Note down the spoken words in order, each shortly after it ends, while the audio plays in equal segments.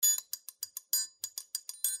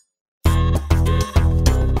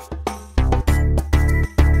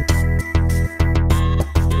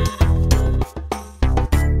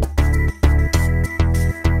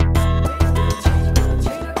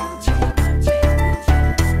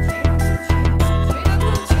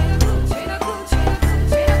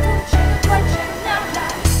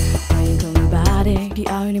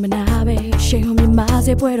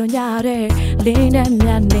ပွဲတော်ညတဲ့လင်းနဲ့မြ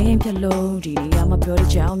တ်နေပြလုံးဒီနေရာမှာပြောတဲ့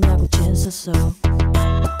ကြောင်များကိုချင်းဆဆ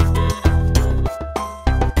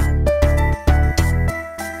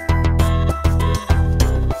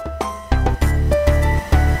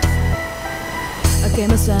ကဲ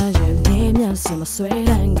မဆန်းရင်နေမြန်စမဆွဲ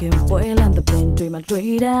တိုင်းကပွဲလန်တဲ့ပင်တွေမှာ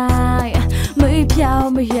တွေ့တိုင်းမေးပြော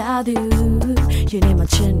င်းမရသူရင်းနေမှ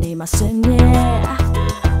ချင်းနေမှစင်ရဲ့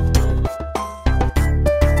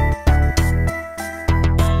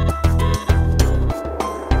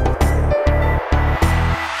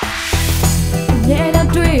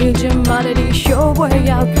တွေ့ချင်မှလည်းဒီ show ပွဲ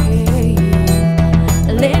ရောက်ခဲ့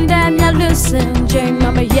လင်းတဲ့မြတ်လွတ်စင်ချိန်မှာ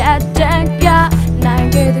မရတဲ့ကနိုင်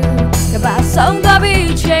ခဲ့သူကဘာဆုံးသွား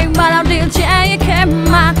ပြီးချိန်မှတော့တင်ချင်ရခဲ့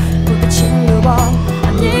မှာကိုတချင်လို့ပေါ့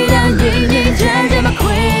အမြဲတမ်းရင်ရင်ချမ်းချင်မ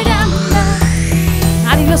ခွေတမ်းမှာ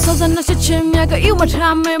အားဒီလိုစောစနေချင်းမြတ်ကယူမ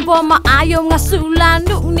ထားမင်းပေါ်မှာအာယုံငါဆူလာ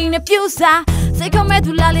နုနေနဲ့ပြူစားစိတ်ကမဲ့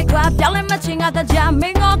သူလာလေကွာပြောင်းလဲမချင်ငါတကြမ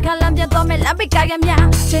င်းငေါခလမ်းပြတ်တော့မဲ့လမ်းပိတ်ကရမြ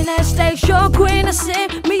ချိန်နဲ့ stay show queen အစင်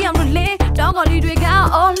မရမလို့တောင်းကလေးတွေက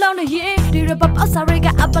all alone နေရင်ဒီရပပစာရိက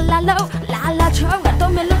အပလာလို့လာလာချောက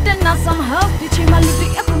တော့မဲ့လို့တဲ့နောက် somehow ဒီချိန်မှလူတွေ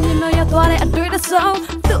အခုမြင်လို့ရသွားတဲ့အတွေ့အဆုံ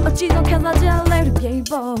သူ့အကြည့်ဆုံးခံစားကြလဲပြေ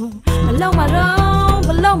ပေါ်မလုံးမ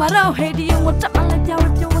တော့ hey do you want to let you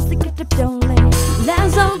with your secret ပြုံးလဲလ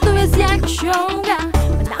မ်းဆုံးသူရဲ့ action က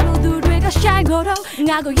မနာလို့သူတွေကရှိုင်းတော့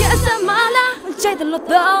ငါကို yes မလားကြိုက်တယ်လို့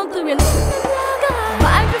တော့သူရဲ့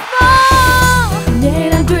microphone နေ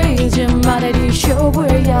နဲ့တွေ့ချင်မှလည်းဒီ show ပွဲ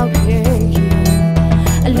ရောက်ခဲ့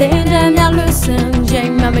အလင်းတန်းများလို့စင်ချိ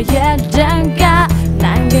န်မှမရတဲ့က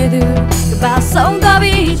နိုင်ခဲ့သူကဘာဆုံးသွား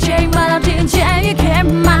ပြီးချိန်မှတော့တင်ချင်ရခဲ့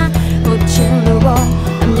မှာကိုချင်လို့ပေါ့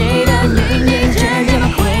အမြဲတမ်းငြိမ်ချမ်းချင်မ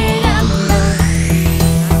ခွေရမှာ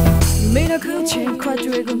မင်းတို့ခုချိန်ခွက်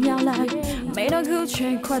တွေကိုမြောက်လိုက်မင်းတို့ခုချိ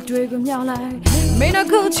န်ခွက်တွေကိုမြောက်လိုက်မင်းတို့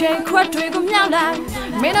ခုချိန်ခွက်တွေကိုမြောက်လိုက်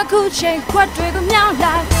မင်းတို့ခုချိန်ခွက်တွေကိုမြောက်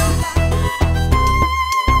လိုက်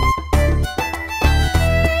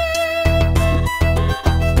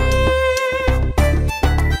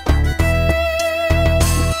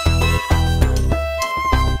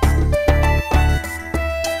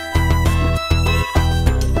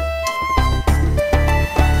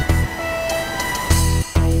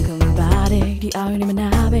အော်နေမနာ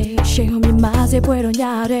ပဲရှိန်ဟောမြမစေပွဲတော်ည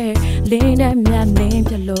တဲ့လင်းနဲ့မြတ်နေ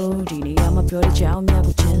ပြလုံးဒီနေရာမှာပြောတဲ့ကြောင်များ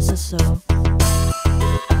ကိုချင်းဆဆော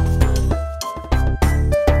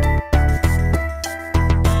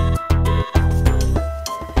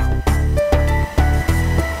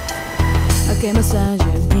အကဲမဆန်းရ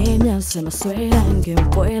င်နေမြန်စမဆွဲတိုင်းက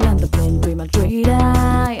ပွဲလန်တဲ့ပင်တွေမှာတွေ့တို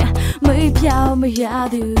င်းမေးပြောင်းမရ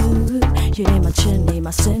သူရင်းနေမှချင်းနေ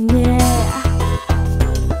မှစင်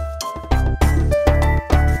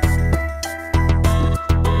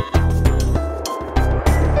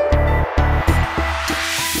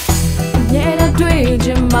ချ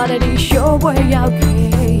င်မှလည်းဒီ show ပွဲရောက်ခဲ့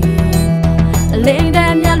အလင်းတ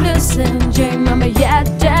န်းများလွတ်စင်ချိန်မှမရ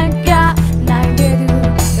တဲ့